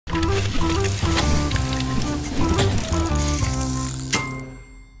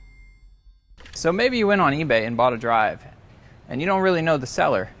So maybe you went on eBay and bought a drive, and you don't really know the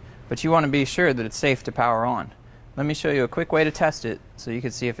seller, but you want to be sure that it's safe to power on. Let me show you a quick way to test it so you can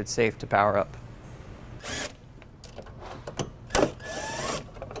see if it's safe to power up.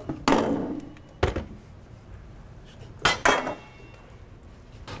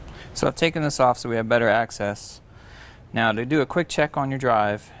 So I've taken this off so we have better access. Now to do a quick check on your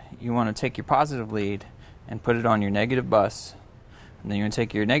drive, you want to take your positive lead and put it on your negative bus. And then you're going to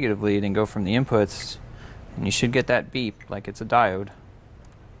take your negative lead and go from the inputs, and you should get that beep like it's a diode.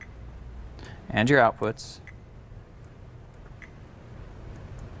 And your outputs.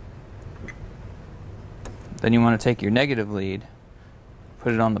 Then you want to take your negative lead,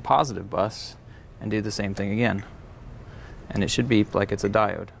 put it on the positive bus, and do the same thing again. And it should beep like it's a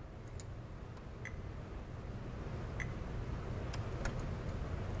diode.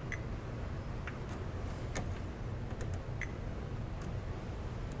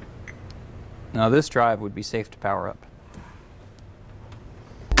 Now this drive would be safe to power up.